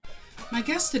My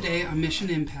guest today on Mission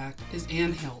Impact is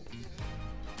Anne Hill.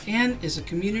 Anne is a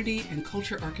community and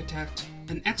culture architect,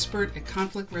 an expert at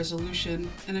conflict resolution,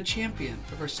 and a champion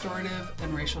of restorative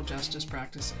and racial justice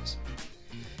practices.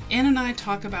 Anne and I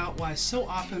talk about why so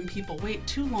often people wait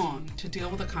too long to deal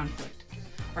with a conflict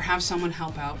or have someone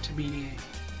help out to mediate.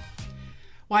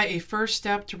 Why a first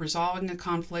step to resolving a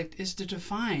conflict is to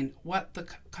define what the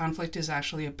conflict is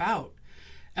actually about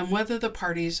and whether the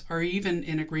parties are even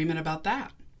in agreement about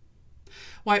that.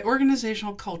 Why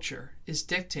organizational culture is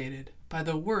dictated by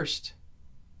the worst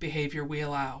behavior we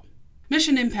allow.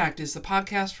 Mission Impact is the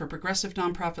podcast for progressive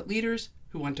nonprofit leaders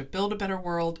who want to build a better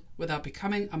world without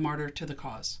becoming a martyr to the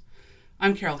cause.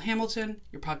 I'm Carol Hamilton,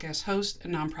 your podcast host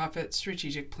and nonprofit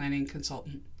strategic planning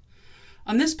consultant.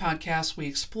 On this podcast, we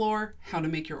explore how to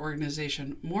make your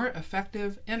organization more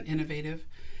effective and innovative.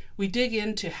 We dig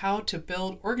into how to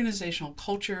build organizational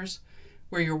cultures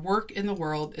where your work in the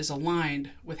world is aligned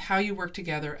with how you work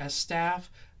together as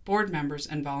staff, board members,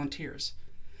 and volunteers.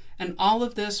 And all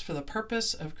of this for the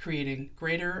purpose of creating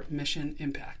greater mission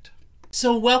impact.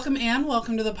 So welcome, Anne.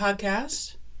 Welcome to the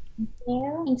podcast. Thank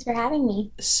you. Thanks for having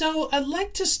me. So I'd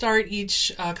like to start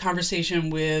each conversation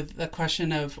with the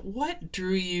question of what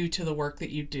drew you to the work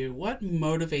that you do? What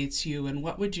motivates you, and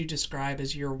what would you describe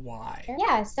as your why?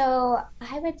 Yeah, so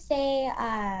I would say,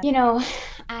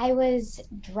 I was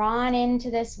drawn into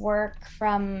this work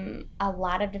from a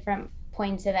lot of different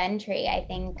points of entry. I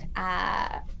think,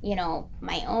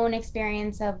 my own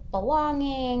experience of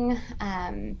belonging,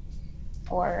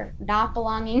 or not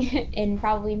belonging in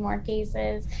probably more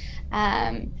cases.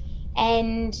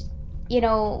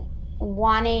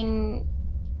 Wanting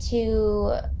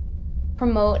to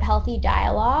promote healthy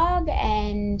dialogue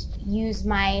and use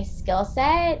my skill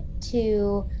set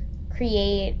to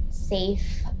create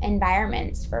safe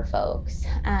environments for folks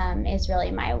is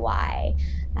really my why.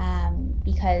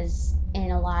 Because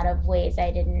in a lot of ways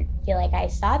I didn't feel like I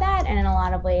saw that, and in a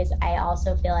lot of ways I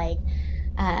also feel like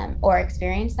or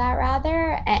experience that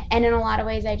rather. And in a lot of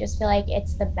ways, I just feel like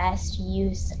it's the best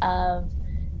use of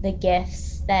the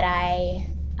gifts that I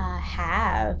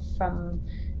have from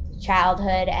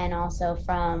childhood, and also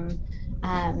from,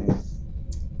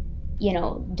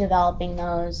 developing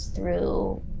those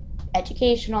through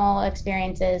educational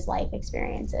experiences, life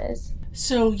experiences.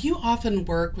 So you often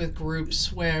work with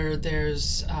groups where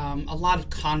there's a lot of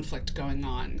conflict going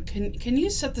on. Can you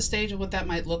set the stage of what that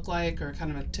might look like, or kind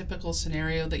of a typical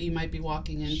scenario that you might be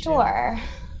walking into? Sure.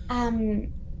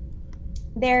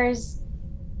 There's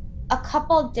a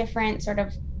couple different sort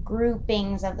of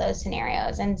groupings of those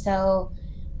scenarios. And so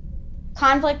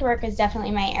conflict work is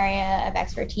definitely my area of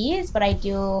expertise, but I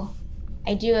do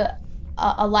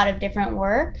a lot of different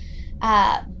work.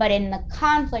 But in the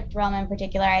conflict realm in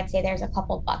particular, I'd say there's a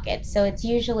couple buckets. So it's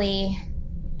usually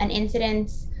an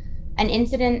incident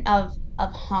of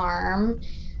harm.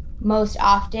 Most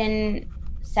often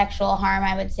sexual harm,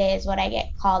 I would say, is what I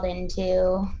get called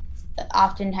into.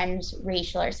 Oftentimes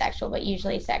racial or sexual, but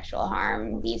usually sexual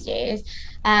harm these days.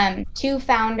 Two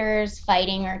founders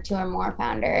fighting, or two or more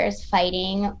founders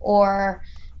fighting, or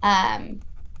the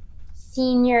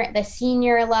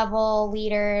senior level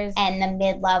leaders and the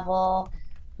mid-level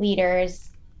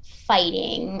leaders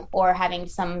fighting, or having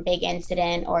some big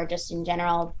incident, or just in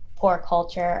general poor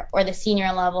culture, or the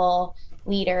senior level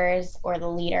leaders or the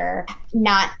leader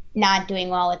not doing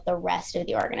well with the rest of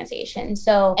the organization.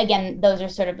 So again, those are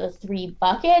sort of the three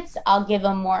buckets. I'll give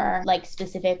a more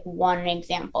specific one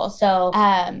example. So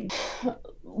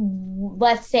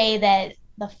let's say that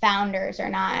the founders are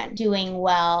not doing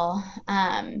well,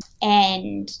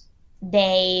 and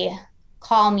they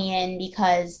call me in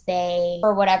because they,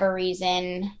 for whatever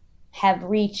reason, have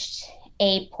reached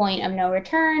a point of no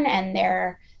return, and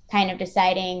they're kind of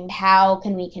deciding, how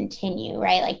can we continue,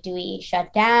 right? Do we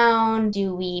shut down?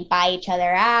 Do we buy each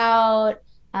other out?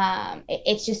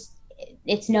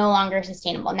 It's no longer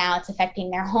sustainable. Now it's affecting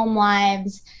their home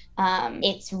lives.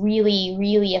 It's really,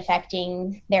 really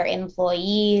affecting their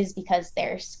employees because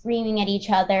they're screaming at each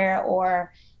other,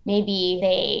 or maybe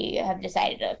they have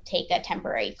decided to take a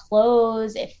temporary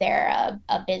close if they're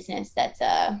a business that's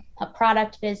a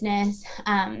product business,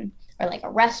 or like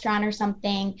a restaurant or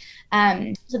something.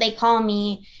 So they call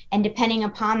me, and depending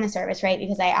upon the service, right,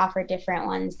 because I offer different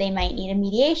ones, they might need a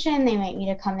mediation, they might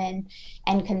need to come in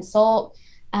and consult.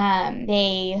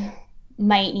 They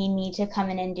might need me to come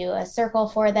in and do a circle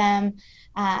for them.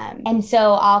 And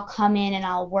so I'll come in and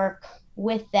I'll work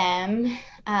with them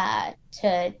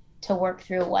to work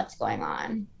through what's going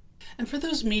on. And for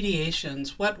those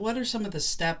mediations, what are some of the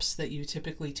steps that you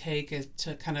typically take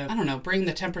to kind of, I don't know, bring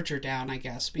the temperature down, I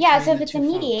guess, Yeah, between so if the it's a two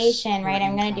folks mediation, who are right,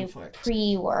 I'm in going to do conflict?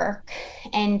 pre-work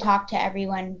and talk to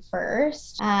everyone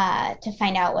first to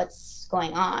find out what's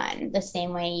going on, the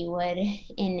same way you would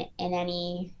in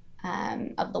any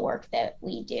of the work that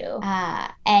we do,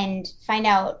 and find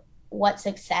out what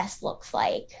success looks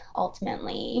like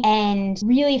ultimately, and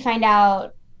really find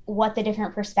out what the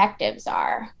different perspectives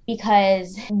are,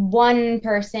 because one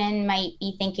person might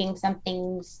be thinking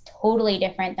something's totally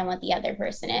different than what the other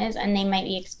person is, and they might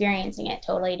be experiencing it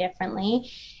totally differently.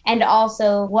 And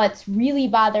also, what's really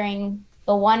bothering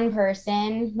the one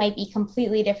person might be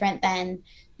completely different than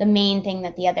the main thing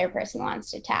that the other person wants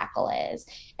to tackle is.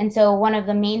 And so, one of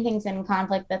the main things in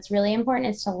conflict that's really important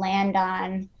is to land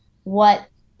on what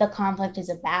the conflict is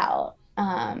about.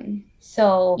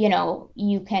 So,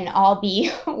 you can all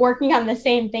be working on the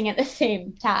same thing at the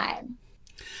same time.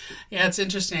 Yeah, it's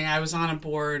interesting. I was on a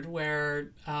board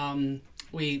where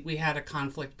we had a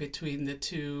conflict between the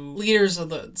two leaders of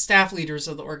the staff leaders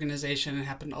of the organization. It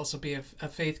happened to also be a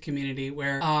faith community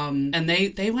where and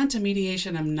they went to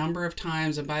mediation a number of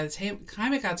times, and by the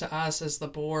time it got to us as the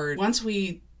board, once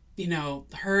we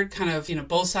heard kind of,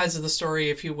 both sides of the story,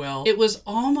 if you will, it was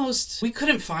almost, we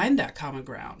couldn't find that common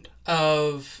ground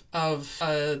of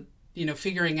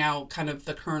figuring out kind of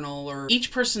the kernel, or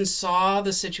each person saw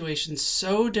the situation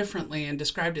so differently and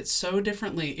described it so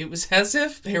differently. It was as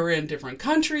if they were in different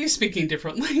countries, speaking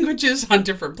different languages on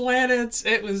different planets.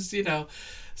 It was,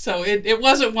 so it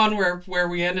wasn't one where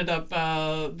we ended up,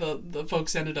 the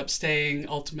folks ended up staying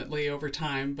ultimately over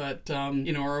time, but,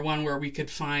 or one where we could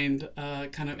find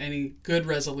kind of any good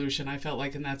resolution. I felt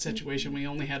like in that situation, we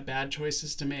only had bad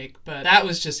choices to make. But that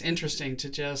was just interesting to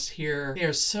just hear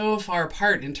they're so far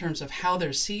apart in terms of how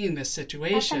they're seeing this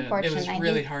situation. It was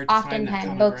really hard to find that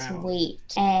common folks ground. Wait.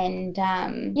 And,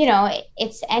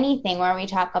 it's anything where we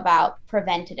talk about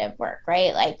preventative work,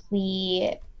 right? Like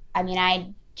I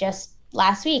just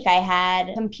last week I had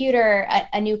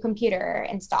a new computer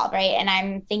installed, right? And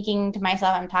I'm thinking to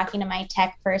myself, I'm talking to my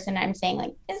tech person, I'm saying,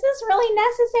 like, is this really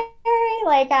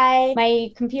necessary? Like,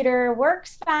 my computer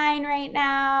works fine right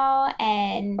now,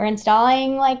 and we're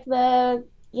installing like the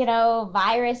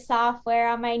virus software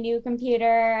on my new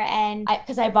computer, and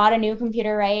because I bought a new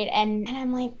computer, right? And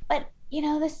I'm like, but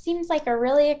this seems like a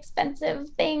really expensive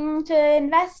thing to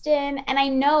invest in. And I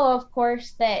know, of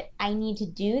course, that I need to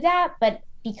do that, but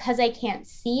because I can't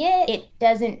see it, it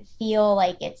doesn't feel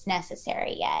like it's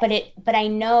necessary yet. But I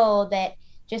know that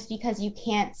just because you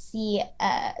can't see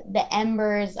the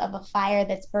embers of a fire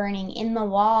that's burning in the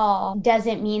wall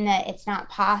doesn't mean that it's not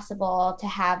possible to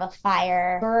have a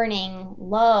fire burning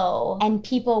low and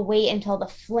people wait until the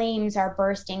flames are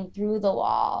bursting through the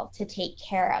wall to take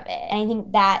care of it. And I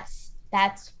think that's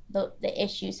the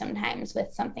issue sometimes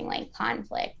with something like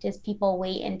conflict, is people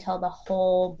wait until the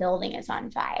whole building is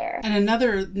on fire. And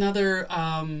another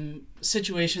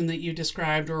situation that you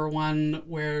described, or one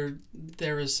where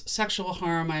there is sexual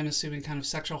harm, I'm assuming kind of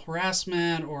sexual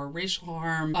harassment or racial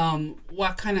harm,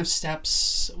 what kind of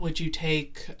steps would you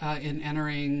take in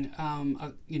entering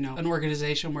an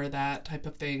organization where that type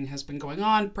of thing has been going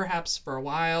on, perhaps for a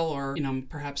while, or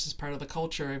perhaps as part of the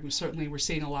culture? We're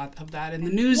seeing a lot of that in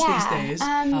the news these days,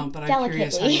 but I'm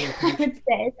curious how you approach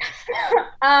it.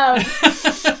 I would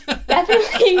say.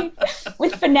 Definitely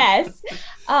with finesse.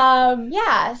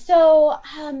 So,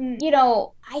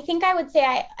 I think I would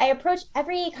say I approach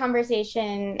every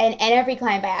conversation and every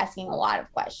client by asking a lot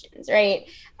of questions, right?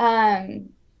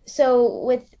 So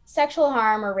with sexual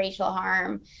harm or racial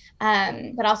harm,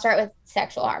 but I'll start with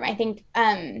sexual harm. I think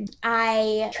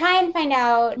I try and find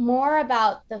out more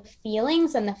about the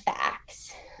feelings and the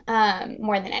facts.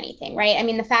 More than anything, right? I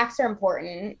mean, the facts are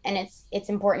important, and it's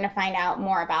important to find out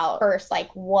more about first, like,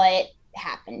 what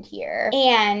happened here.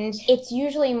 And it's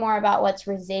usually more about what's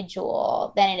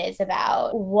residual than it is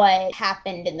about what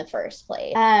happened in the first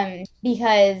place.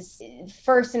 Because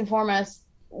first and foremost,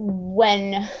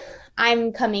 when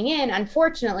I'm coming in,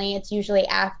 unfortunately, it's usually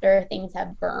after things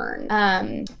have burned.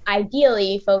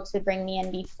 Ideally, folks would bring me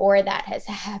in before that has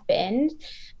happened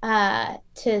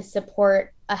to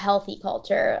support a healthy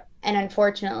culture. And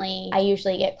unfortunately, I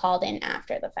usually get called in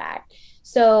after the fact.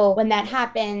 So when that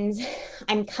happens,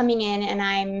 I'm coming in and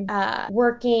I'm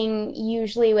working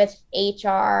usually with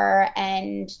HR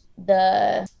and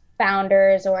the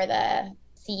founders or the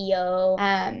CEO.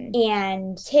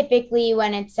 And typically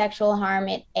when it's sexual harm,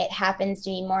 it happens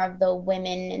to be more of the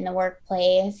women in the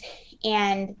workplace.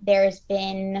 And there's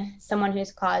been someone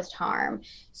who's caused harm.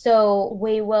 So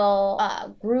we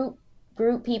will group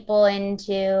people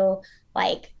into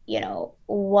like,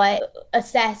 what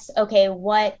assess, okay,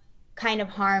 what kind of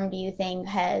harm do you think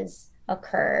has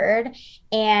occurred,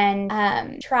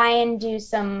 and try and do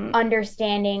some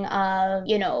understanding of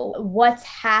what's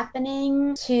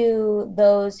happening to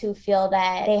those who feel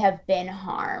that they have been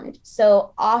harmed.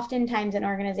 So oftentimes in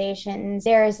organizations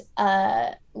there's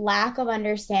a lack of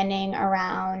understanding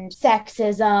around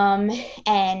sexism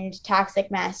and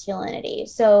toxic masculinity.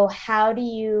 So how do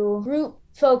you group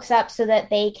folks up so that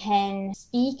they can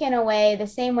speak in a way, the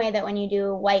same way that when you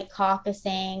do white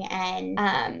caucusing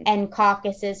and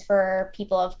caucuses for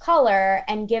people of color,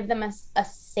 and give them a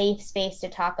safe space to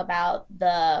talk about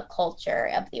the culture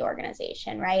of the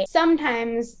organization, right?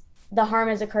 Sometimes the harm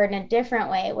has occurred in a different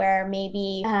way, where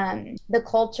maybe the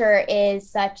culture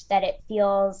is such that it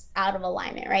feels out of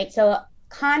alignment, right? So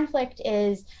conflict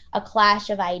is a clash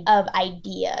of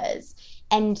ideas.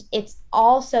 And it's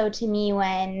also, to me,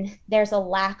 when there's a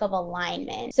lack of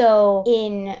alignment. So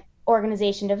in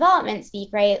organization development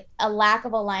speak, right, a lack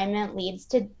of alignment leads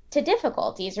to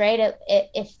difficulties, right?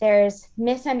 If there's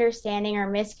misunderstanding or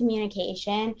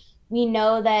miscommunication, we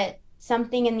know that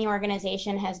something in the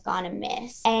organization has gone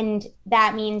amiss. And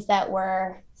that means that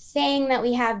we're saying that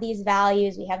we have these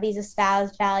values, we have these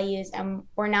espoused values, and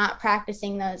we're not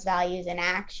practicing those values in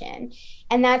action.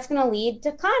 And that's going to lead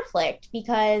to conflict,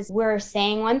 because we're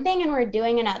saying one thing and we're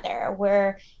doing another.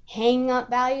 We're hanging up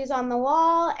values on the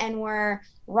wall and we're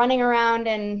running around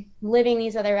and living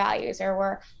these other values, or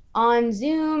we're on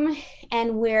Zoom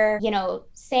and we're,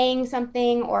 saying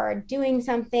something or doing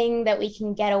something that we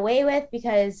can get away with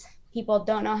because people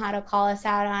don't know how to call us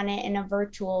out on it in a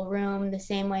virtual room, the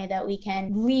same way that we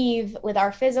can leave with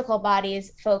our physical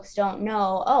bodies. Folks don't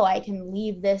know, oh, I can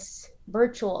leave this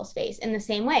virtual space in the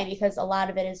same way, because a lot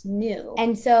of it is new.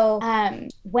 And so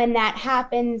when that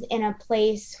happens in a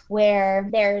place where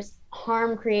there's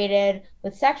harm created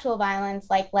with sexual violence,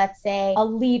 like let's say a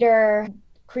leader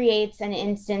creates an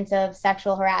instance of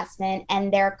sexual harassment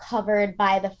and they're covered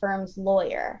by the firm's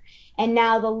lawyer, and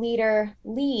now the leader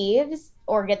leaves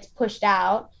or gets pushed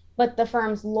out, but the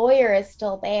firm's lawyer is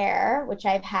still there, which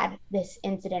I've had this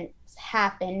incident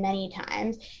happen many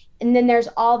times. And then there's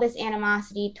all this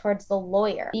animosity towards the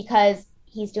lawyer because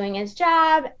he's doing his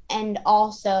job, and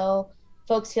also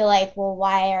folks feel like, well,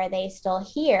 why are they still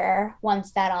here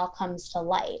once that all comes to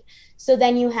light? So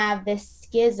then you have this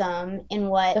schism in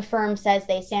what the firm says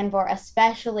they stand for,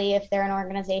 especially if they're an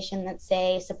organization that,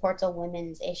 say, supports a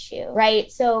women's issue, right?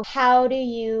 So how do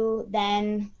you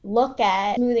then look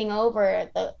at smoothing over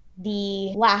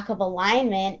the lack of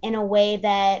alignment in a way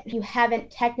that you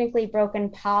haven't technically broken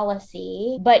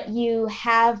policy, but you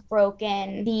have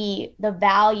broken the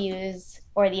values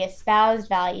or the espoused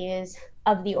values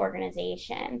of the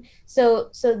organization? So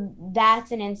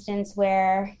that's an instance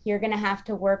where you're going to have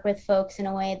to work with folks in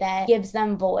a way that gives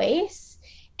them voice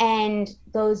and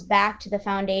goes back to the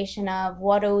foundation of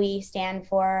what do we stand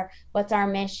for, what's our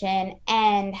mission,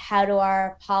 and how do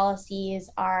our policies,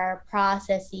 our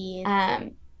processes,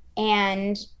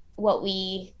 and what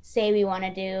we say we want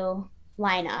to do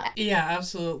line up. Yeah,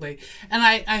 absolutely. And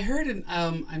I heard,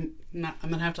 I'm going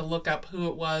to have to look up who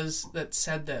it was that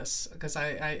said this, because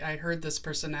I heard this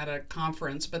person at a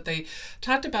conference, but they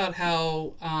talked about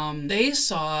how they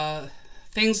saw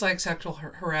things like sexual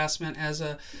harassment as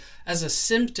a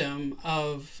symptom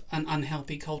of an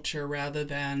unhealthy culture rather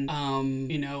than,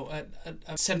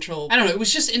 a central, I don't know, it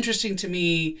was just interesting to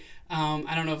me.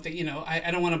 I don't know if they,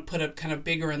 I don't want to put a kind of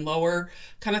bigger and lower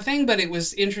kind of thing, but it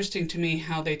was interesting to me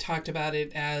how they talked about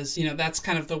it as, that's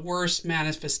kind of the worst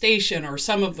manifestation or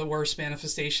some of the worst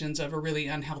manifestations of a really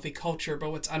unhealthy culture.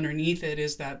 But what's underneath it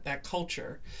is that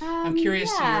culture. I'm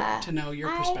curious to know your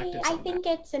perspectives on that. I think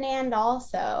it's an and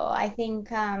also. I think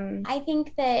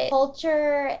that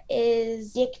culture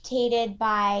is dictated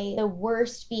by the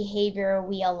worst behavior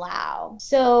we allow.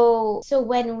 So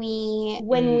when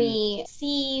we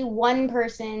see one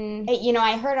person,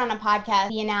 I heard on a podcast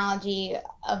the analogy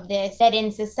of this, that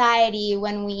in society,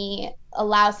 when we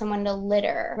allow someone to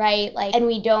litter, right, like, and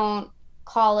we don't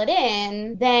call it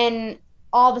in, then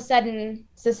all of a sudden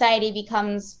society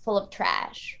becomes full of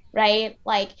trash, right?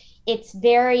 Like, it's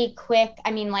very quick.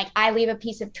 I mean, like, I leave a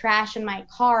piece of trash in my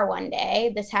car one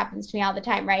day. This happens to me all the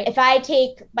time, right? If I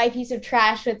take my piece of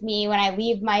trash with me when I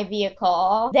leave my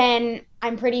vehicle, then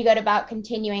I'm pretty good about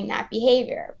continuing that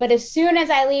behavior. But as soon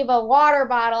as I leave a water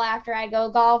bottle after I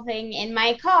go golfing in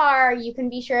my car, you can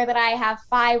be sure that I have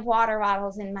 5 water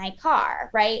bottles in my car,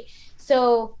 right?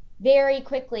 So very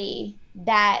quickly,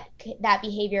 that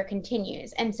behavior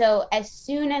continues. And so as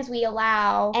soon as we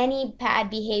allow any bad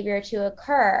behavior to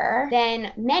occur,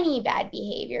 then many bad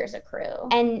behaviors accrue.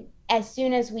 And as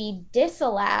soon as we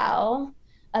disallow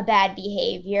a bad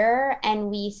behavior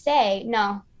and we say,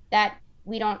 no, that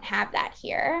we don't have that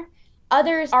here,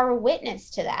 others are witness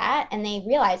to that and they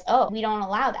realize, oh, we don't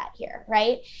allow that here,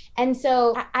 right? And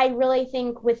so I really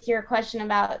think with your question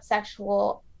about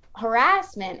sexual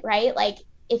harassment, right? Like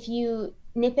if you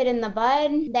nip it in the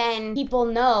bud, then people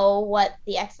know what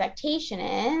the expectation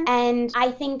is. And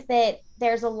I think that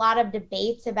there's a lot of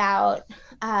debates about,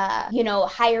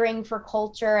 hiring for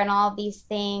culture and all of these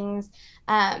things.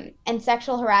 And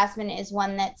sexual harassment is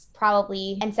one that's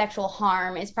probably, and sexual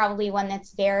harm is probably one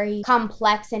that's very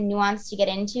complex and nuanced to get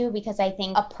into, because I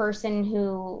think a person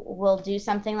who will do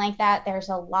something like that, there's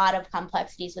a lot of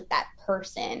complexities with that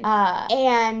person.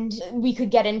 And we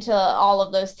could get into all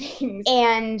of those things.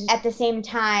 And at the same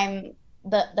time,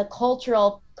 the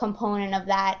cultural component of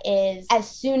that is, as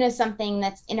soon as something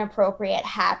that's inappropriate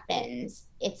happens,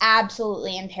 it's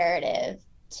absolutely imperative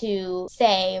to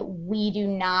say, we do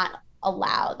not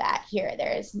allow that here.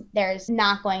 There's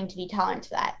not going to be tolerance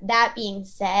for that. That being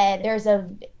said, there's a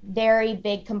very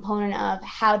big component of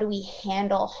how do we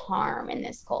handle harm in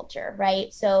this culture,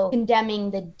 right? So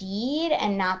condemning the deed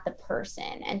and not the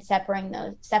person, and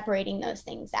separating those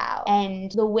things out.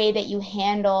 And the way that you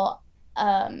handle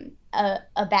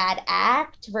a bad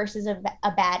act versus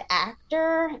a bad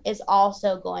actor is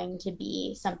also going to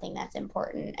be something that's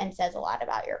important and says a lot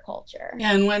about your culture.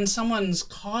 And when someone's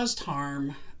caused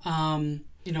harm,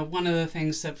 one of the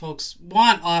things that folks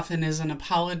want often is an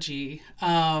apology.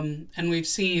 And we've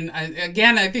seen,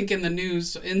 I think in the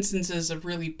news, instances of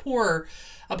really poor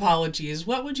apologies.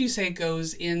 What would you say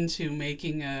goes into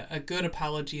making a good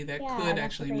apology that could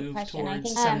actually move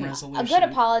towards some resolution? A good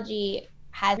apology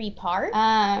has 3 parts.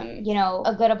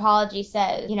 A good apology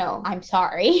says, I'm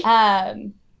sorry.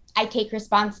 I take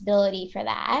responsibility for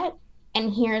that.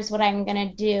 And here's what I'm going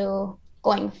to do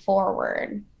going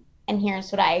forward. And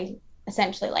here's what I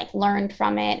essentially learned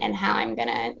from it and how I'm going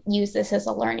to use this as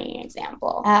a learning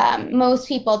example. Most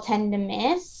people tend to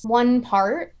miss one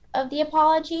part of the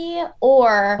apology,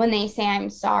 or when they say I'm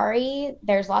sorry,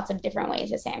 there's lots of different ways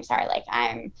to say I'm sorry. Like,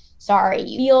 I'm sorry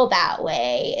you feel that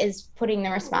way is putting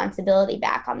the responsibility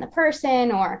back on the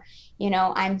person, or,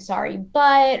 I'm sorry,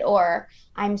 or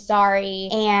I'm sorry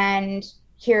and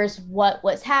here's what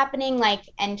was happening,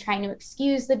 and trying to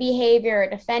excuse the behavior or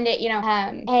defend it,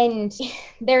 and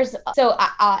there's, so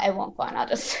I won't go on. I'll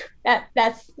just,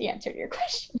 that's the answer to your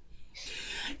question.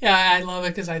 Yeah, I love it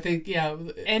because I think,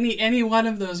 any one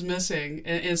of those missing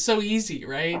is so easy,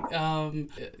 right?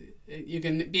 You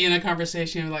can be in a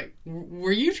conversation like,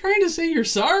 were you trying to say you're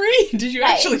sorry? Did you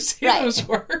actually say those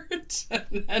words?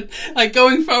 And then,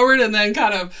 going forward and then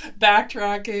kind of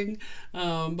backtracking.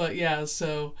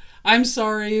 So I'm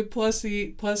sorry plus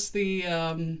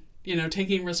the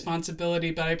taking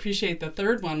responsibility. But I appreciate the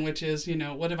third one, which is,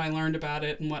 what have I learned about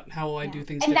it, and how will I do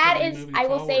things differently moving forward? And that is, I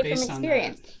will say from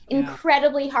experience,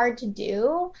 incredibly hard to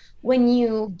do when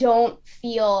you don't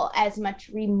feel as much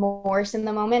remorse in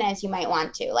the moment as you might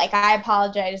want to. I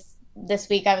apologize. This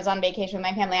week I was on vacation with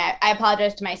my family. I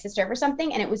apologized to my sister for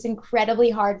something, and it was incredibly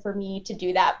hard for me to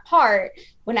do that part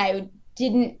when I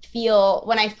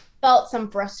felt some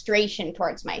frustration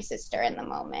towards my sister in the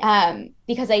moment,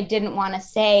 because I didn't want to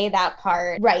say that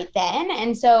part right then.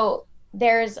 And so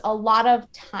there's a lot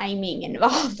of timing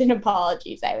involved in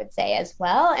apologies, I would say, as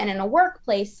well. And in a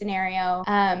workplace scenario,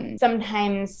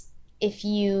 sometimes if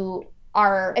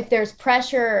there's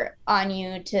pressure on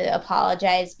you to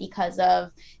apologize because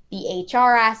of the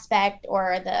HR aspect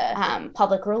or the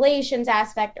public relations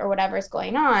aspect or whatever's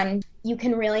going on, you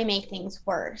can really make things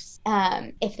worse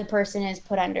if the person is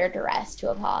put under duress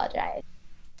to apologize.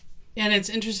 And it's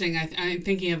interesting. I'm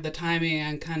thinking of the timing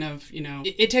and kind of,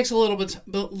 it takes a little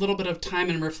bit of time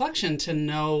and reflection to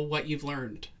know what you've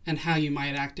learned and how you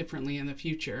might act differently in the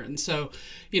future. And so,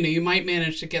 you might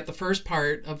manage to get the first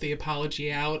part of the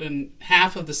apology out and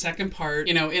half of the second part,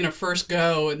 in a first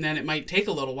go, and then it might take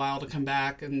a little while to come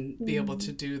back and be able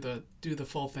to do the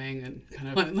full thing and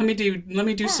kind of let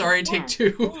me do sorry, take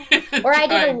two. Or I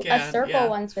did a circle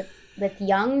once with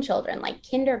young children, like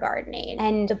kindergarten age,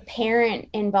 and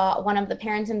one of the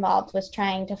parents involved was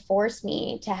trying to force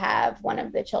me to have one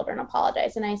of the children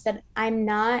apologize. And I said, I'm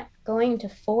not going to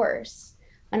force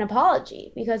an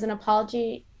apology, because an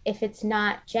apology, if it's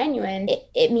not genuine,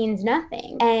 it means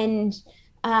nothing. And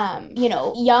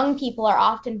young people are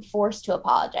often forced to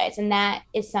apologize, and that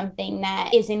is something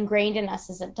that is ingrained in us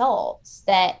as adults,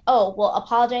 that,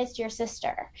 apologize to your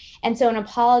sister. And so an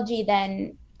apology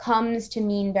then comes to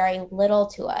mean very little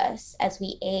to us as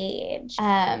we age,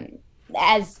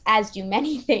 as do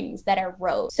many things that are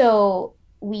rote. So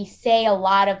we say a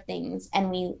lot of things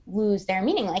and we lose their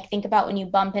meaning. Like, think about when you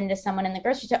bump into someone in the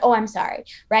grocery store, oh, I'm sorry,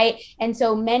 right? And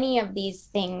so many of these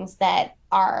things that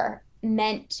are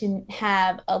meant to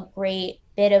have a great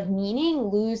bit of meaning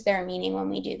lose their meaning when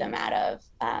we do them out of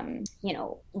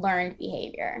learned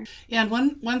behavior. Yeah, and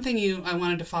one thing I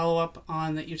wanted to follow up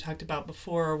on that you talked about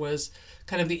before was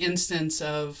kind of the instance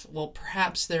of, well,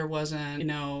 perhaps there wasn't,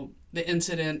 the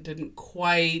incident didn't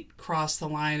quite cross the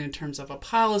line in terms of a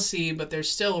policy, but there's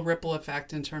still a ripple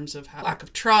effect in terms of lack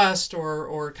of trust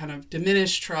or kind of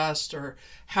diminished trust, or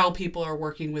how people are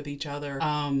working with each other.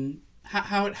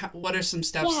 What are some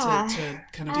steps to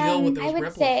kind of deal with those ripple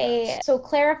effects? I would say, so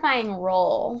clarifying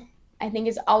role, I think,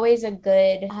 is always a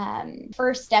good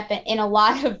first step in a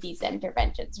lot of these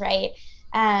interventions, right?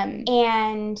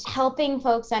 And helping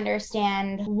folks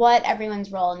understand what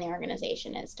everyone's role in the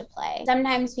organization is to play.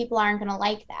 Sometimes people aren't going to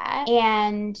like that.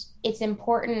 And it's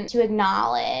important to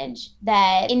acknowledge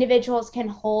that individuals can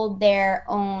hold their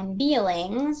own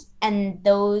feelings, and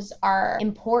those are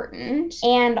important.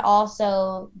 And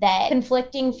also that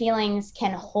conflicting feelings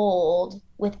can hold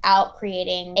without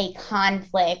creating a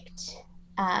conflict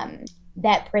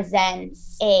that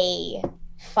presents a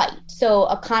fight. So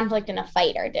a conflict and a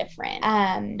fight are different.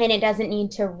 And it doesn't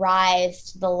need to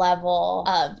rise to the level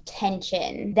of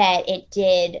tension that it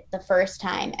did the first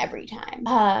time every time.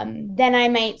 Then I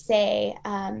might say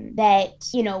that,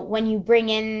 when you bring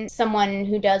in someone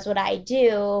who does what I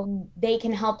do, they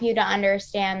can help you to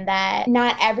understand that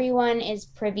not everyone is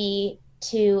privy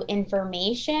to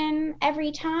information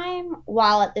every time,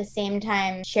 while at the same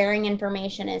time sharing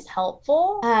information is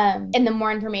helpful. And the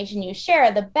more information you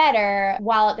share, the better,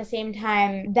 while at the same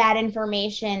time that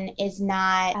information is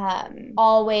not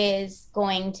always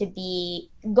going to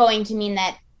mean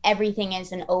that everything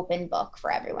is an open book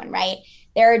for everyone, right?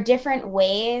 There are different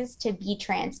ways to be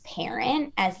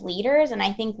transparent as leaders. And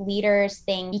I think leaders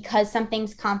think because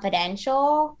something's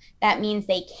confidential, that means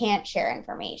they can't share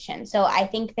information. So I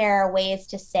think there are ways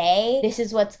to say, this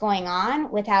is what's going on,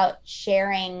 without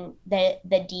sharing the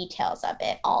details of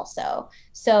it also.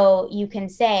 So you can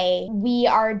say, we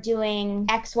are doing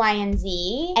X, Y, and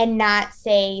Z, and not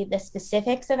say the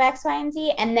specifics of X, Y, and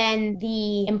Z. And then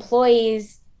the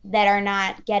employees that are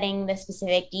not getting the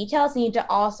specific details need to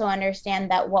also understand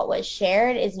that what was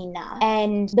shared is enough.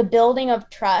 And the building of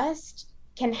trust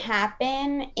can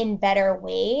happen in better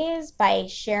ways by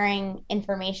sharing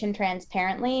information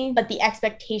transparently, but the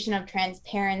expectation of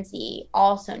transparency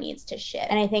also needs to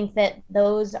shift. And I think that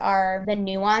those are the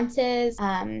nuances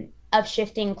of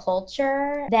shifting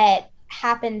culture that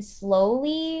happen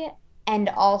slowly, and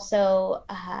also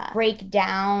break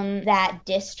down that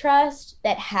distrust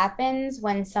that happens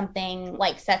when something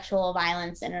like sexual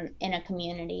violence in a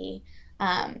community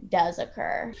does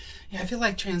occur. Yeah, I feel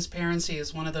like transparency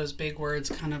is one of those big words,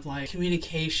 kind of like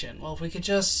communication. Well, if we could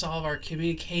just solve our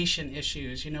communication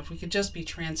issues, if we could just be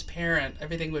transparent,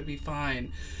 everything would be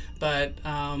fine. But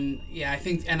I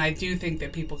think, and I do think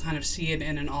that people kind of see it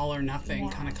in an all or nothing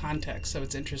kind of context. So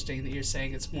it's interesting that you're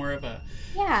saying it's more of a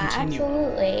continuum.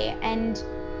 Absolutely. And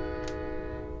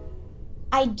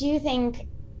I do think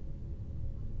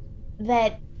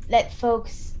that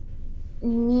folks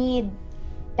need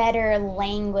better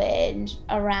language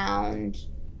around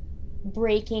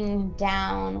breaking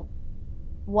down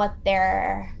what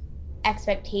their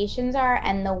expectations are,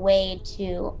 and the way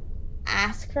to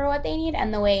ask for what they need,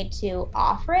 and the way to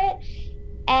offer it.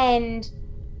 And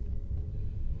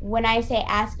when I say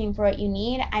asking for what you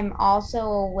need, I'm also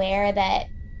aware that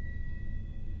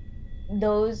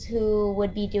those who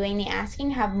would be doing the asking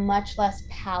have much less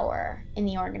power in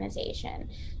the organization.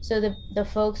 So the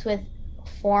folks with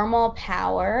formal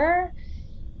power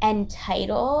and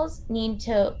titles need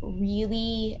to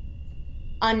really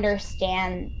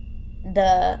understand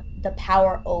the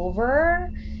power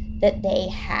over that they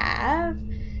have,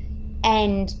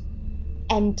 and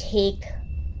take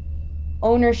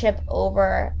ownership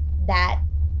over that,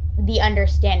 the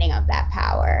understanding of that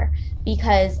power.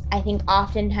 Because I think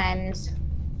oftentimes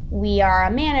we are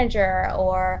a manager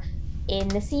or in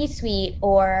the C-suite,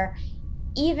 or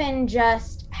even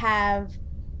just have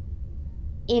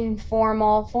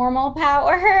informal formal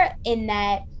power, in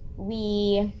that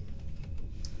we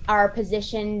are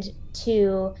positioned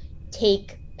to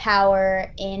take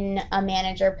power in a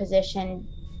manager position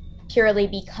purely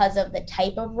because of the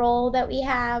type of role that we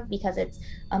have, because it's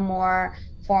a more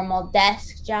formal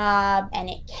desk job and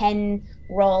it can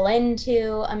roll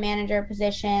into a manager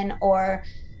position, or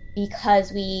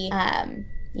because we have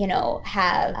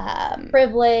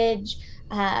privilege,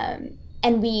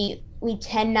 and we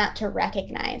tend not to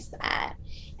recognize that.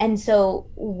 And so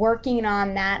working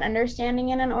on that understanding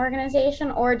in an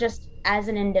organization or just as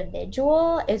an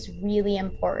individual is really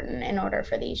important in order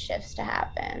for these shifts to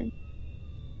happen.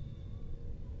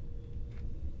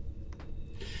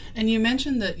 And you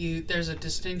mentioned that there's a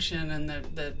distinction and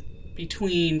that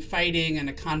between fighting and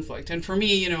a conflict. And for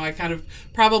me, I kind of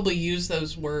probably use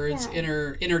those words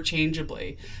Yeah.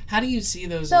 interchangeably. How do you see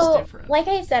those as So, different? like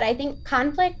I said, I think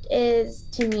conflict is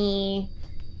to me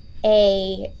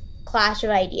a clash of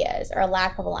ideas or a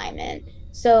lack of alignment.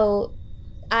 So,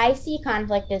 I see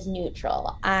conflict as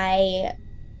neutral.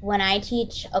 When I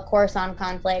teach a course on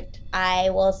conflict, I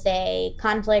will say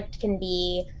conflict can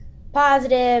be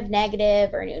positive,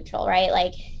 negative, or neutral, right?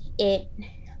 Like it,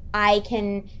 I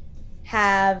can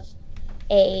have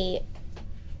a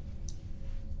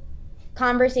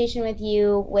conversation with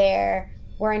you where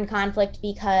we're in conflict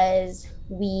because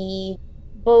we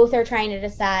both are trying to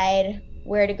decide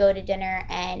where to go to dinner,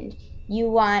 and you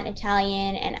want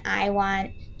Italian and I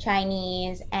want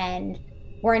Chinese, and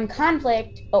we're in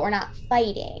conflict, but we're not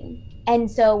fighting. And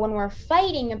so when we're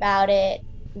fighting about it,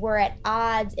 we're at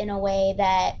odds in a way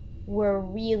that we're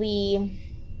really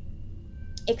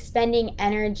expending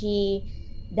energy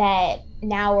that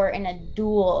now we're in a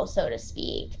duel, so to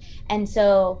speak. And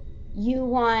so you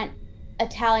want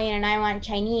Italian and I want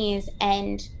Chinese,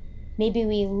 and maybe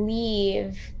we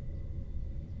leave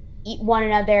one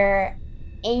another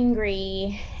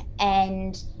angry,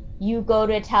 and you go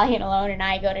to Italian alone and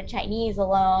I go to Chinese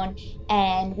alone,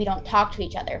 and we don't talk to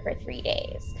each other for 3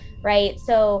 days, right?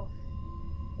 So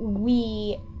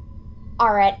we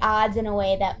are at odds in a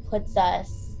way that puts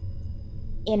us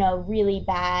in a really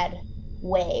bad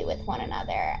way with one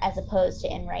another as opposed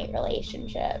to in right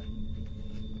relationship.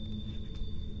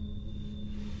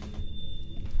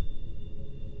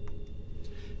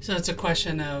 So it's a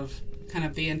question of kind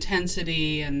of the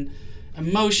intensity and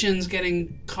emotions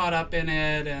getting caught up in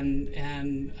it,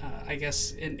 and I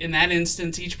guess in that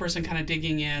instance, each person kind of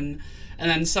digging in, and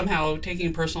then somehow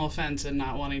taking personal offense and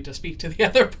not wanting to speak to the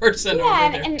other person Yeah,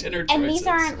 over their dinner and choices. these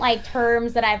aren't like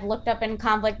terms that I've looked up in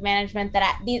conflict management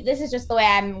this is just the way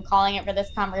I'm calling it for this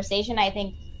conversation. I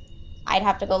think I'd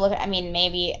have to go look at, I mean,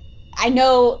 maybe I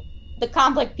know the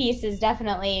conflict piece is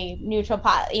definitely neutral,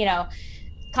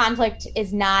 conflict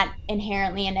is not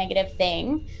inherently a negative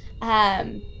thing.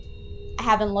 I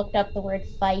haven't looked up the word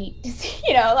fight,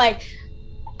 like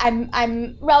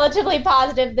I'm relatively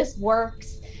positive this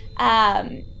works.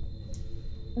 Um,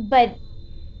 but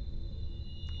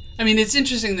I mean, it's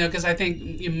interesting though because I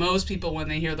think most people, when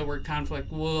they hear the word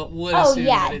conflict, would oh assume that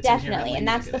yeah, it's definitely. inherently And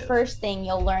that's the negative. first thing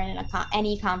you'll learn in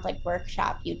any conflict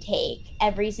workshop you take.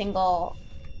 Every single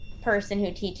person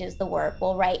who teaches the work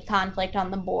will write conflict on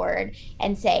the board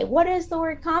and say, what does the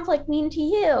word conflict mean to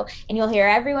you? And you'll hear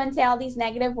everyone say all these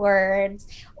negative words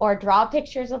or draw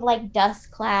pictures of like dust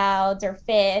clouds or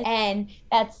fish. And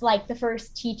that's like the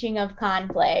first teaching of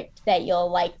conflict that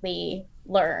you'll likely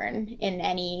learn in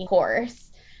any course.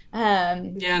 Yeah,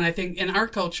 and I think in our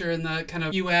culture, in the kind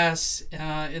of U.S.,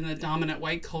 in the dominant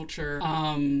white culture,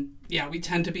 yeah, we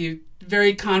tend to be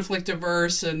very conflict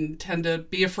averse and tend to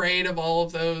be afraid of all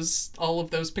of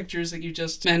those pictures that you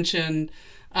just mentioned.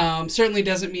 Certainly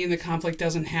doesn't mean the conflict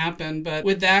doesn't happen, but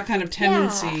with that kind of Yeah,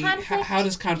 tendency, how conflict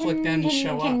does conflict can then can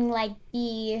show up? can like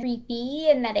be creepy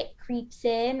and that it creeps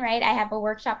in, right? I have a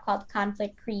workshop called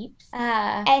Conflict Creeps.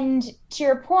 And to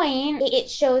your point, it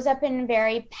shows up in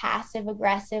very passive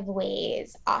aggressive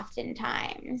ways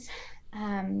oftentimes.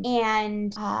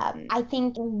 I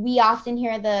think we often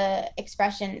hear the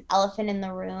expression elephant in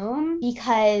the room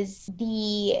because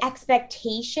the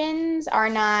expectations are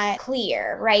not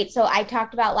clear, right? So I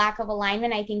talked about lack of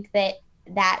alignment. I think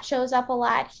that shows up a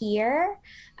lot here.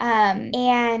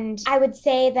 And I would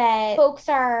say that folks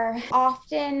are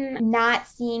often not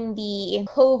seeing the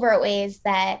covert ways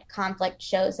that conflict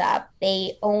shows up.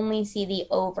 They only see the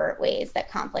overt ways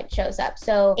that conflict shows up.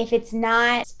 So if it's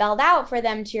not spelled out for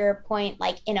them, to your point,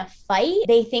 like in a fight,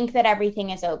 they think that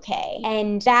everything is okay.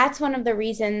 And that's one of the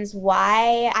reasons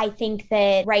why I think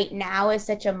that right now is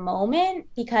such a moment,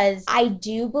 because I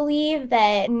do believe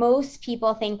that most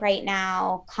people think right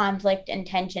now conflict and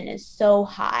tension is so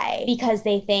high because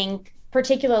they think,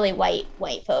 particularly white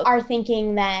folks, are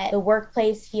thinking that the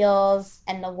workplace feels,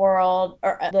 and the world,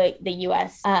 or the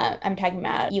US, I'm talking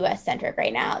about US centric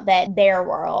right now, that their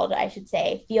world, I should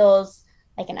say, feels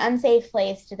like an unsafe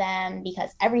place to them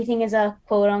because everything is a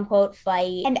quote unquote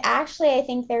fight. And actually, I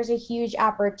think there's a huge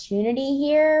opportunity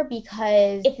here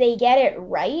because if they get it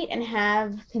right and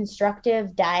have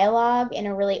constructive dialogue in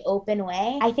a really open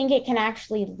way, I think it can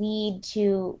actually lead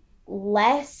to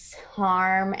less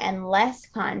harm and less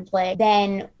conflict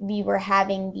than we were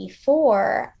having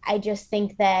before. I just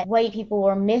think that white people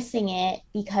were missing it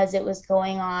because it was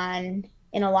going on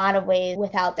in a lot of ways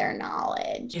without their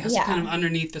knowledge. Yeah, so kind of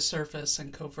underneath the surface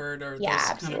and covert, or Yeah,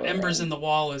 those absolutely. kind of embers in the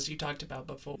wall, as you talked about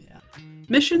before. Yeah.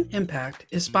 Mission Impact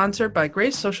is sponsored by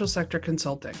Grace Social Sector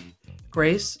Consulting.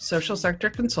 Grace Social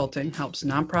Sector Consulting helps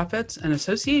nonprofits and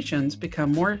associations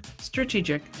become more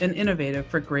strategic and innovative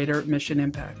for greater mission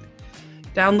impact.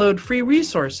 Download free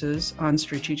resources on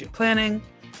strategic planning,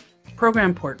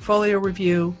 program portfolio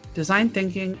review, design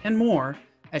thinking, and more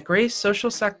at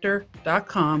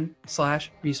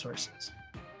gracesocialsector.com/resources.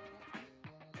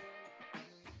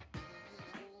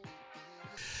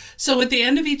 So at the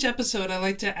end of each episode, I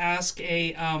like to ask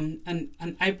I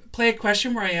play a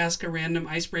question where I ask a random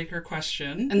icebreaker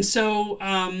question. And so,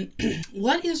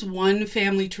 what is one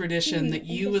family tradition that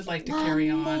you would like to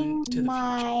carry on to the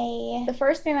future? The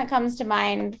first thing that comes to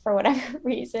mind for whatever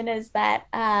reason is that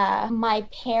my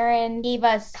parents gave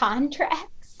us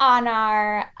contracts on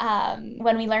our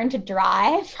when we learned to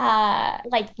drive,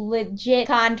 like legit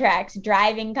contracts,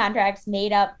 driving contracts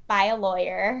made up by a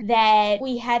lawyer that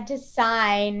we had to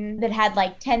sign that had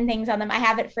like 10 things on them. I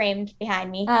have it framed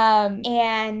behind me.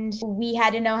 And we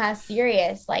had to know how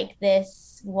serious like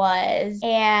this was.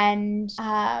 And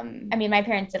I mean, my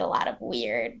parents did a lot of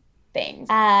weird things.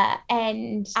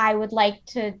 And I would like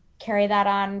to carry that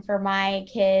on for my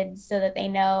kids so that they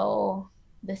know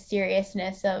the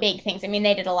seriousness of big things. I mean,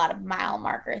 they did a lot of mile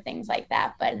marker things like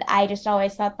that, but I just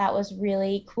always thought that was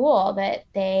really cool that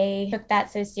they took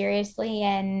that so seriously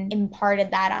and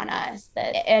imparted that on us.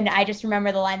 And I just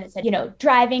remember the line that said, you know,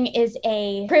 driving is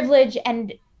a privilege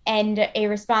and a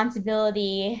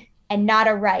responsibility and not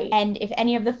a right. And if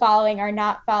any of the following are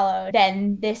not followed,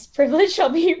 then this privilege shall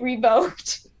be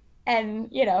revoked. And,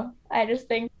 you know, I just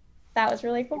think that was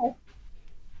really cool.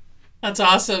 That's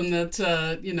awesome. That's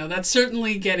that's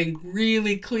certainly getting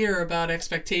really clear about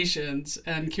expectations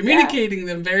and communicating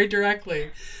them very directly.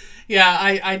 Yeah,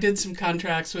 I did some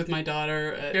contracts with my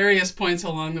daughter at various points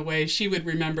along the way. She would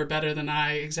remember better than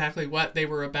I exactly what they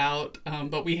were about,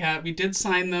 but we did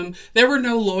sign them. There were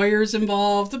no lawyers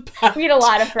involved. We had a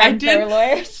lot of friends that were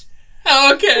lawyers.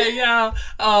 Oh, okay, yeah.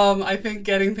 I think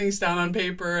getting things down on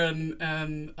paper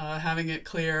and having it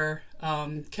clear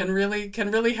can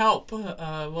really help.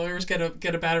 Lawyers get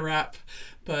a bad rap,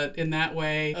 but in that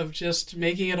way of just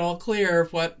making it all clear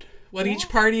of what each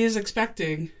party is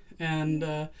expecting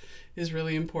and is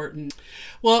really important.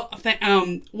 Well,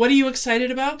 what are you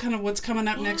excited about? Kind of what's coming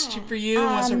up next for you?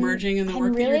 What's emerging in the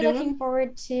work that you're doing? I'm really looking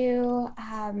forward to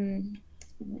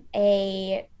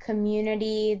a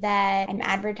community that I'm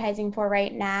advertising for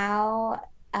right now.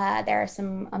 There are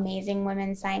some amazing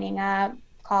women signing up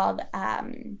called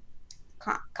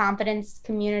Confidence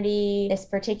Community. This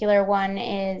particular one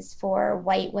is for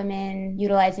white women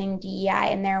utilizing DEI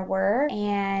in their work.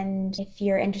 And if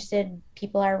you're interested,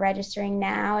 people are registering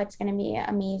now. It's going to be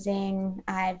amazing.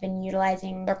 I've been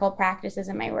utilizing circle practices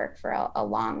in my work for a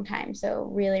long time. So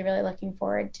really, really looking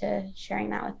forward to sharing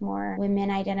that with more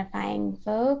women identifying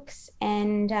folks.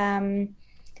 And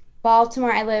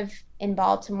Baltimore, I live in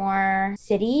Baltimore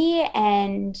City,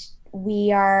 and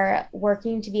we are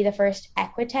working to be the first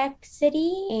Equitech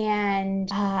city, and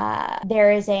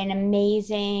there is an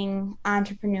amazing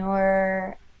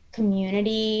entrepreneur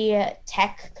community,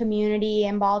 tech community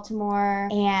in Baltimore,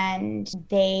 and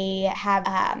they have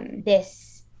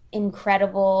this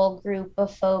incredible group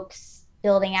of folks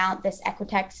building out this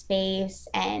Equitech space,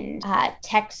 and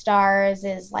Techstars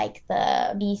is like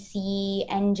the VC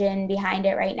engine behind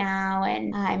it right now,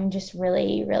 and I'm just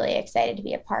really, really excited to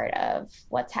be a part of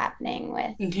what's happening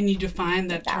with. And can you define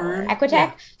that term? Equitech.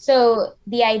 Yeah. So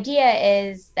the idea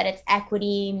is that it's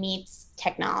equity meets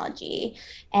technology,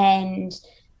 and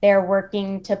they're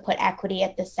working to put equity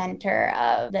at the center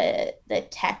of the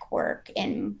tech work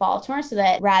in Baltimore, so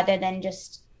that rather than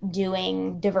just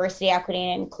doing diversity, equity,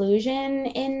 and inclusion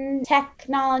in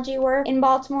technology work in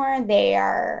Baltimore, they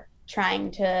are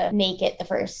trying to make it the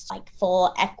first like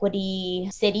full equity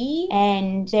city,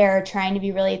 and they're trying to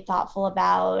be really thoughtful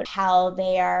about how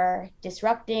they are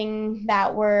disrupting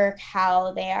that work,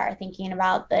 how they are thinking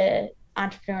about the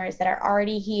entrepreneurs that are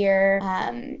already here.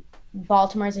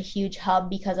 Baltimore is a huge hub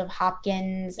because of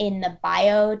Hopkins in the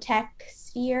biotech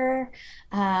sphere,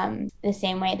 the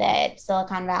same way that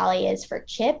Silicon Valley is for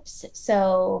chips.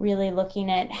 So really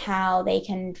looking at how they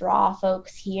can draw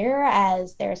folks here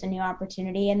as there's a new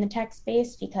opportunity in the tech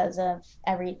space because of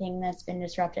everything that's been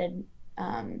disrupted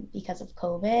because of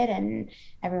COVID and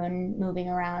everyone moving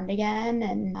around again.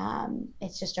 And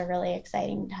it's just a really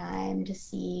exciting time to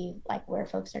see like where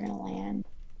folks are going to land.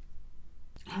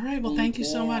 All right. Well, thank you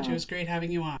so much. It was great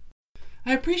having you on.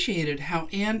 I appreciated how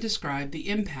Anne described the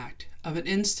impact of an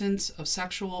instance of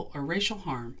sexual or racial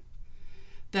harm,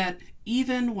 that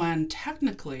even when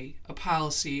technically a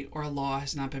policy or a law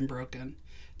has not been broken,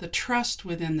 the trust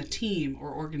within the team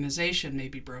or organization may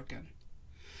be broken.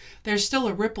 There's still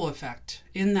a ripple effect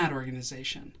in that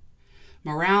organization.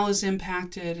 Morale is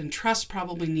impacted and trust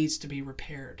probably needs to be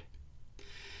repaired.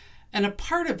 And a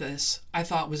part of this I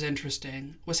thought was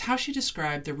interesting was how she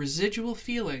described the residual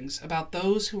feelings about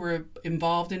those who were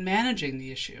involved in managing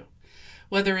the issue,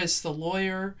 whether it's the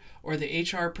lawyer or the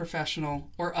HR professional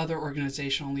or other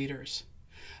organizational leaders.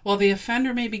 While the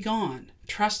offender may be gone,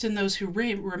 trust in those who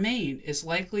remain is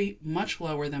likely much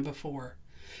lower than before.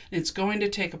 And it's going to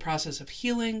take a process of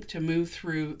healing to move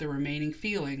through the remaining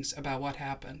feelings about what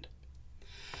happened.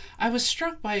 I was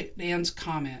struck by Anne's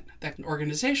comment that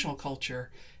organizational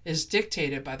culture is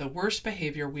dictated by the worst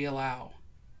behavior we allow.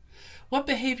 What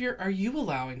behavior are you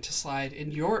allowing to slide in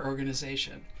your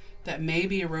organization that may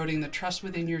be eroding the trust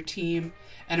within your team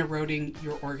and eroding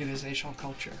your organizational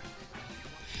culture?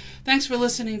 Thanks for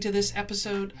listening to this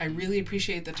episode. I really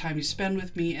appreciate the time you spend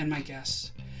with me and my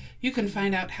guests. You can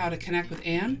find out how to connect with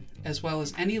Anne, as well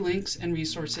as any links and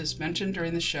resources mentioned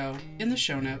during the show in the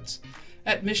show notes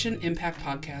at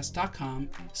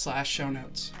missionimpactpodcast.com/show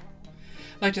notes.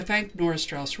 I'd like to thank Nora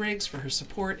Strauss-Riggs for her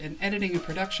support in editing and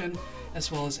production,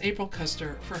 as well as April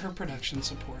Custer for her production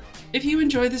support. If you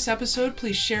enjoyed this episode,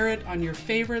 please share it on your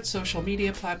favorite social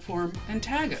media platform and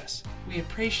tag us. We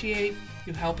appreciate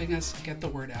you helping us get the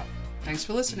word out. Thanks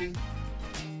for listening.